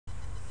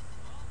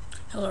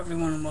Hello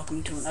everyone and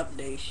welcome to an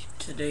update.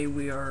 Today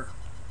we are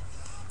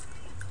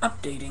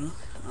updating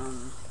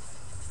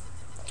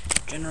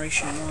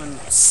Generation 1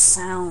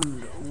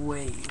 sound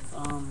wave.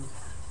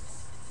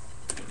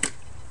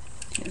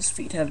 His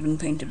feet have been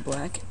painted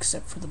black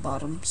except for the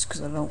bottoms because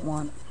I don't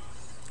want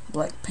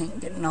black paint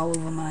getting all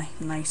over my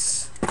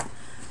nice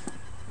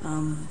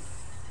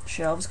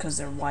shelves because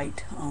they're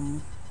white.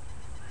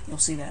 You'll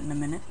see that in a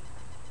minute.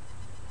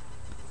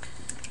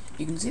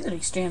 You can see that he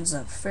stands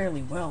up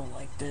fairly well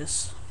like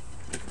this.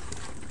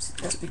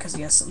 That's because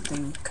he has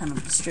something kind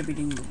of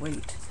distributing the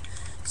weight,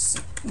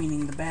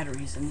 meaning the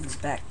batteries in his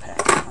backpack.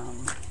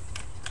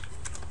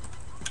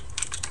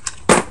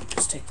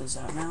 Let's take those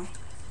out now.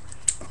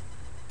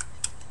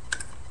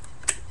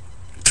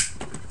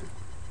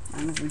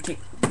 And if we take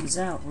these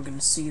out, we're going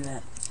to see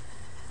that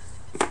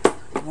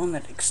the one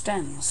that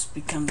extends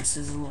becomes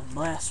his little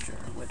blaster,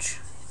 which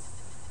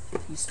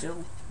he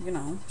still,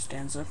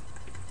 stands up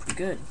pretty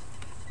good.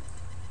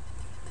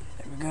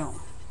 There we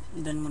go.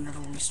 And then whenever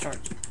we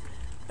start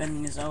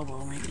bending his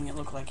elbow, making it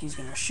look like he's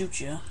going to shoot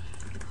you,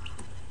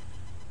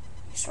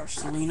 he starts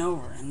to lean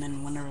over, and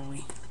then whenever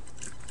we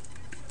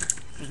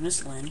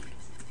dismissal in,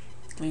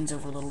 leans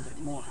over a little bit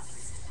more.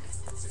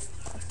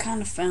 I've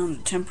kind of found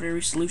a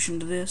temporary solution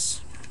to this,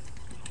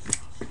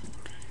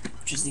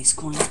 which is these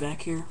coins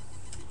back here.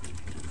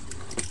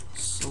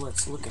 So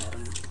let's look at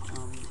them.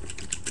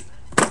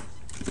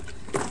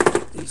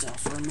 These out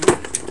for a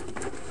minute.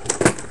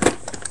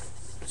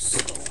 So,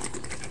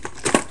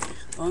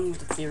 going with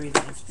the theory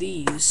that if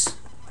these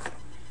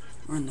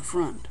are in the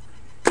front,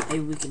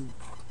 maybe we can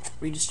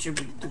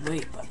redistribute the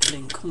weight by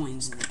putting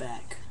coins in the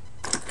back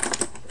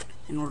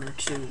in order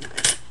to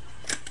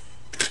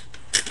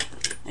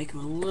make them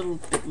a little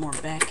bit more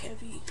back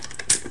heavy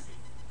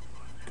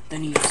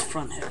than he is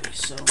front heavy,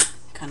 so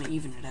kind of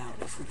even it out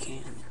if we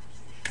can.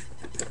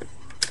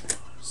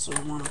 So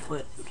we want to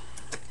put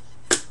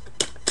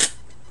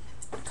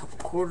a couple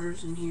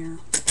quarters in here.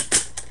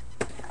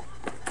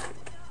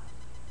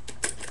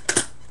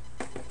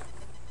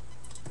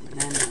 And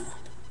then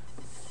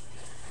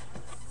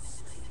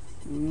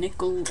a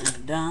nickel and a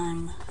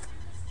dime.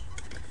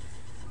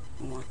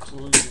 We want to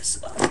close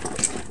this up.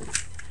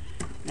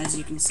 As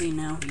you can see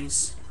now,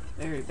 he's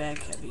very back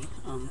heavy.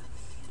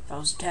 If I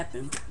was to tap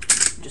him,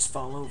 he'd just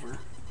fall over,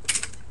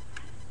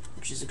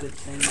 which is a good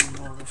thing in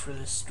order for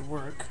this to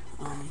work.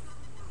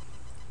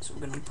 So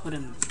we're going to put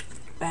him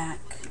back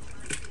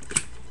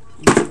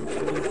into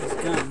his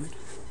gun.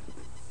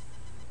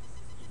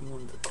 And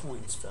one of the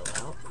coins fell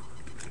out.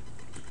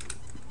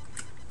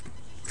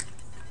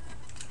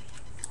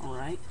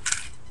 Alright.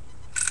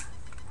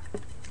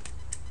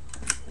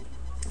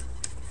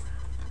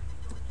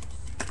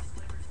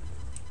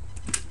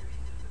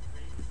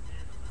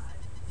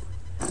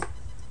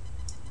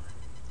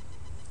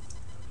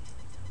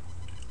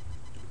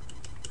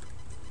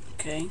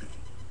 Okay,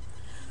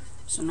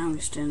 so now he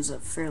stands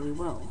up fairly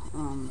well.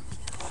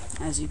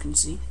 As you can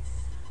see,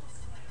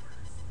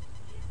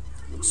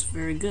 looks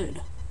very good.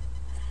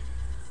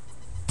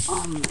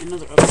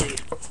 Another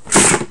update.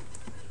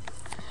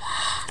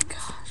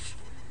 Gosh.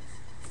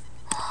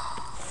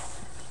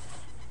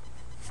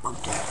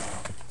 Bumped it.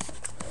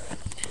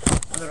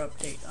 Another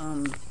update.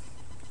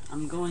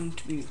 I'm going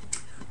to be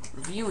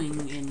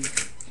reviewing in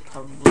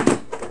probably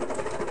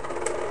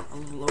a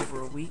little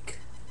over a week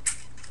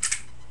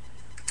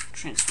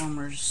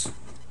Transformers,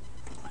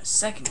 my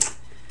second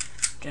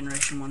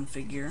Generation 1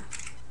 figure,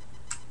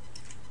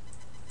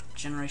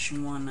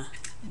 Generation 1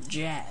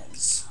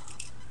 Jazz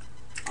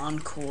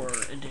Encore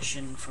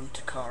Edition from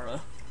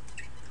Takara,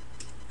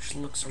 which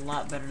looks a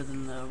lot better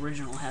than the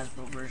original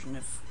Hasbro version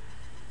if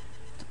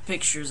the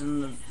pictures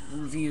and the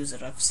reviews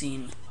that I've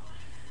seen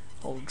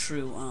hold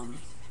true.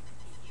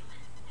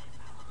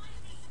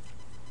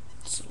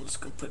 So let's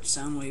go put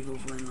Soundwave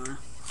over in our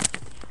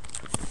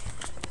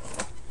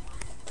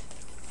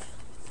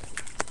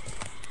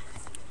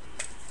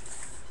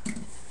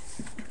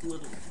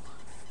little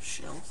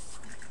shelf,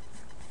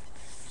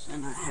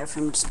 and I have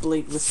him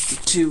displayed with the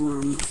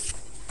two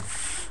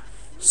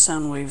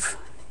Soundwave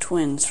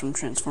twins from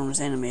Transformers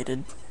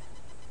Animated.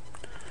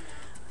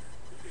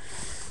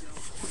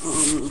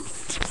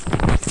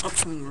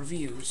 Upcoming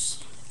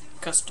reviews: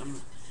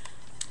 Custom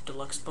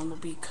Deluxe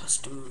Bumblebee,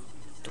 Custom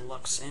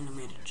Deluxe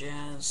Animated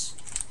Jazz,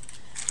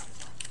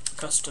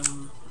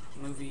 Custom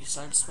Movie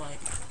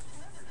Sideswipe,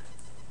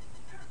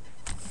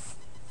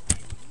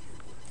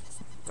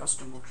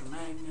 Custom Ultra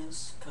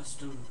Magnus,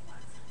 Custom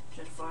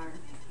Jetfire,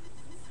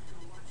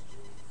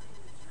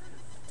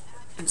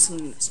 and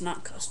something that's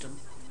not custom.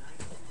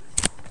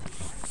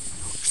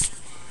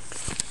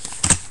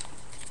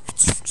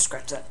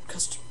 Scratch that.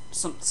 Custom.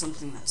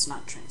 Something that's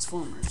not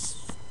Transformers.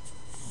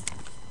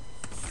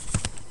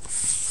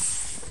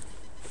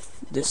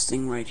 This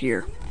thing right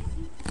here.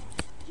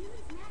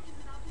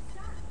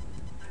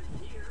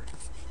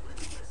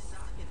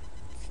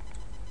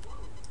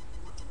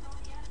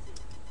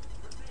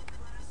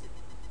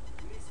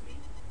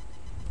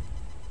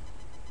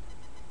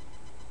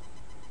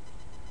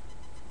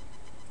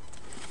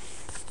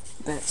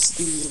 That's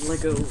the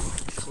Lego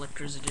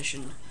Collector's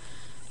Edition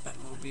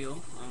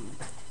Batmobile.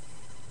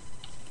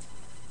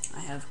 I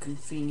have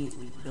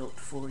conveniently built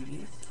for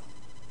you.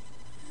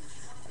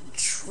 I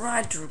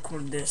tried to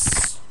record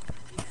this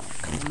a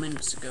couple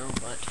minutes ago,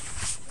 but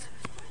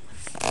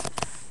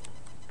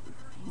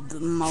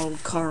the model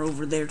car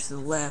over there to the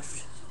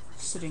left,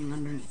 sitting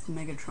underneath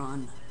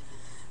Megatron,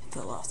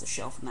 fell off the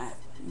shelf, and I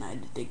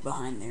had to dig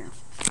behind there,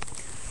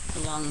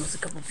 along with a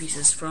couple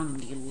pieces from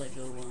the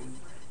Lego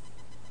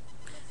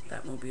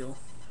Batmobile.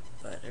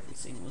 But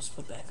everything was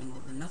put back in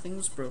order. Nothing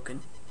was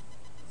broken.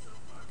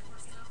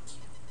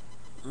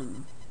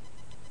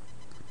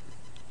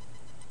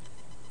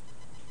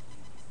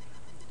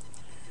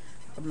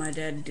 But my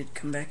dad did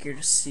come back here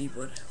to see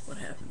what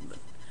happened, but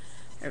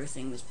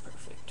everything was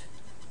perfect.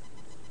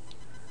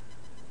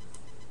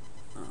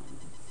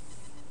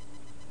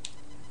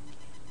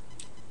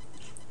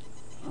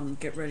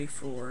 Get ready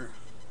for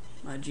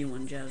my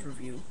G1 Jazz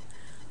review.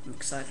 I'm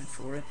excited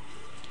for it.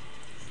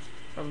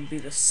 Probably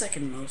the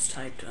second most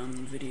hyped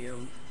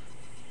video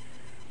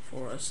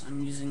for us.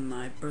 I'm using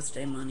my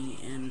birthday money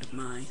and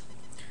my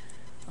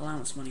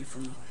allowance money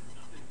from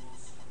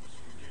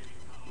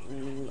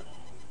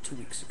 2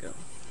 weeks ago.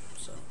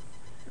 So,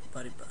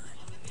 everybody, bye.